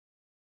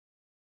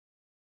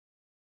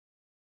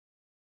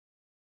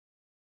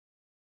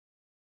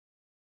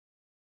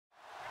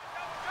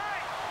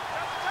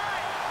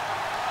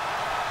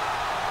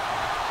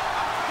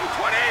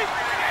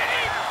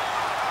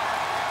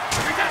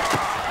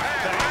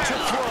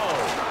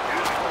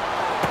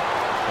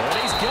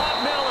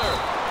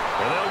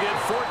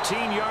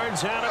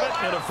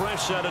and a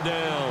fresh set of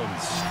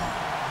downs.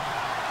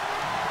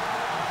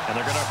 And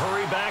they're going to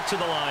hurry back to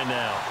the line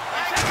now.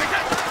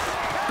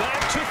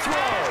 Back to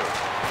throw.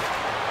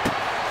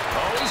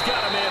 Oh, he's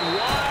got a man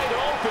wide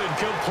open,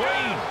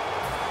 complete.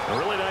 A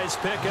really nice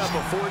pickup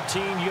of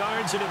 14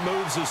 yards, and it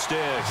moves the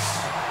sticks.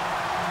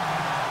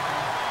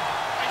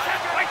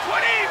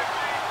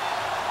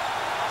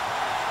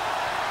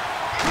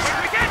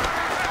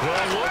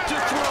 Well, look to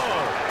throw.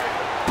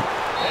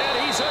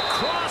 And he's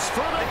across for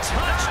the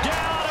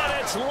touchdown,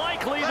 and it's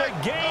likely the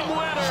game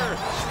winner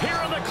here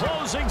in the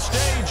closing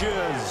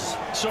stages.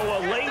 So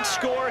a late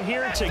score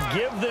here to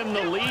give them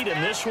the lead,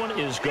 and this one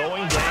is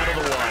going down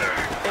to the wire.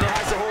 And it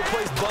has the whole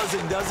place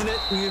buzzing, doesn't it?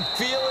 You can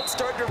feel it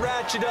start to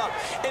ratchet up.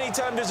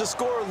 Anytime there's a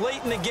score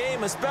late in the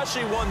game,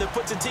 especially one that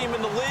puts a team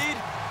in the lead,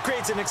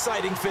 creates an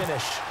exciting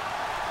finish.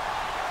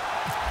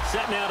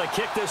 Set now to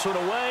kick this one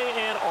away,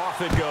 and off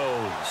it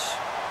goes.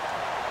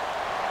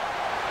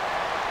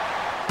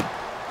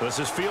 This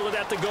is fielded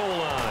at the goal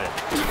line.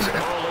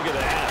 Oh, look at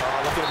that.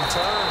 Oh, look at him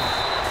turn.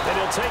 And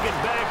he'll take it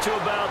back to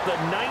about the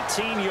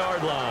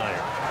 19-yard line.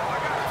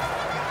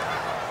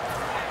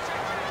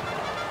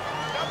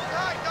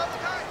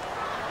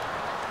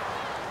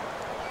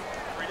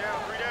 Three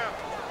down.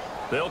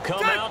 They'll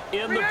come out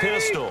in the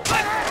pistol.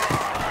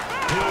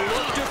 He'll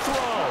look to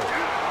throw.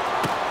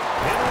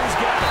 Henry's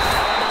got it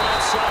on the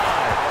left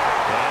side.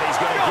 And he's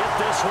going to get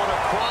this one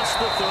across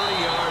the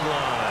 30-yard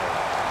line.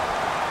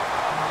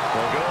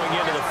 Well, going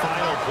into the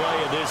final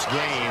play of this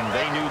game,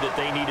 they knew that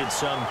they needed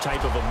some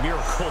type of a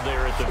miracle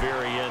there at the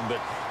very end, but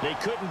they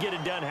couldn't get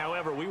it done.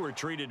 However, we were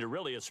treated to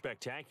really a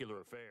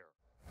spectacular affair.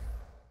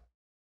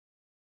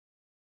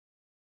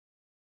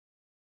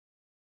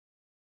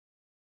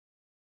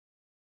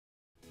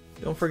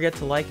 Don't forget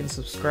to like and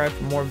subscribe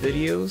for more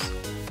videos.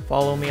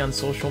 Follow me on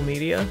social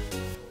media.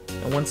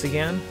 And once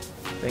again,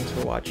 thanks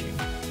for watching.